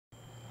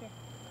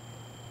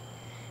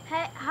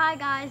Hey, hi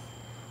guys.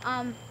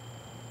 I'm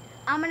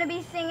gonna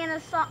be singing a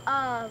song.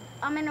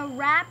 I'm gonna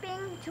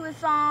rapping to a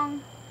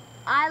song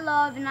I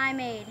love and I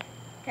made.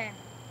 Okay.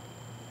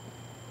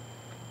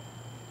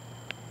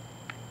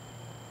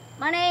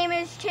 My name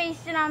is Chase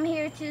and I'm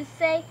here to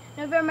say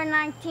November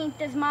 19th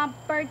is my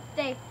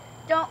birthday.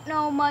 Don't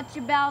know much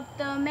about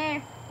the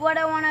mayor. What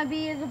I wanna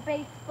be is a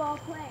baseball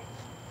player.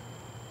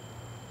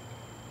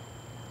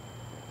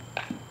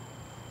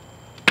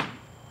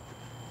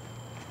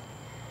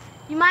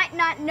 You might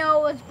not know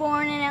I was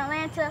born in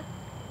Atlanta,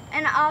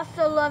 and I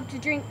also love to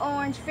drink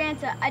orange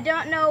Fanta. I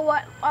don't know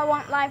what I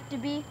want life to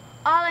be.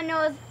 All I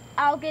know is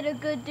I'll get a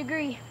good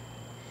degree.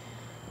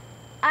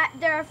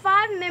 There are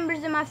 5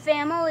 members in my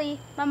family,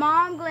 my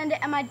mom, Glenda,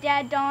 and my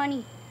dad,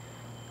 Donnie.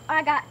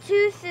 I got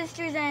 2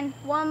 sisters and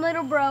 1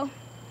 little bro.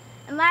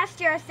 And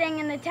last year I sang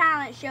in the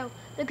talent show.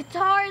 The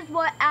guitar is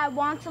what I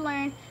want to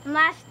learn, and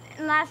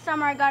last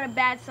summer I got a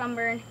bad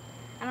sunburn.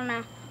 I don't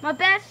know. My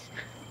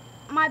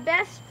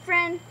best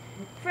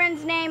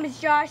friend's name is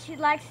Josh. He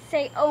likes to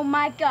say, "Oh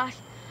my gosh."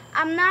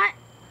 I might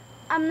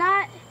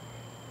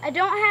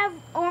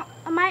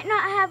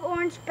not have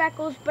orange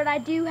speckles, but I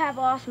do have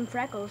awesome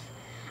freckles.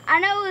 I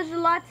know there's a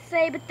lot to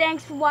say, but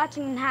thanks for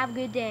watching and have a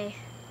good day.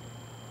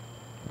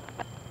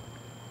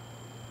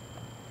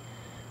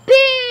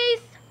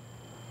 Peace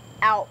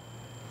out.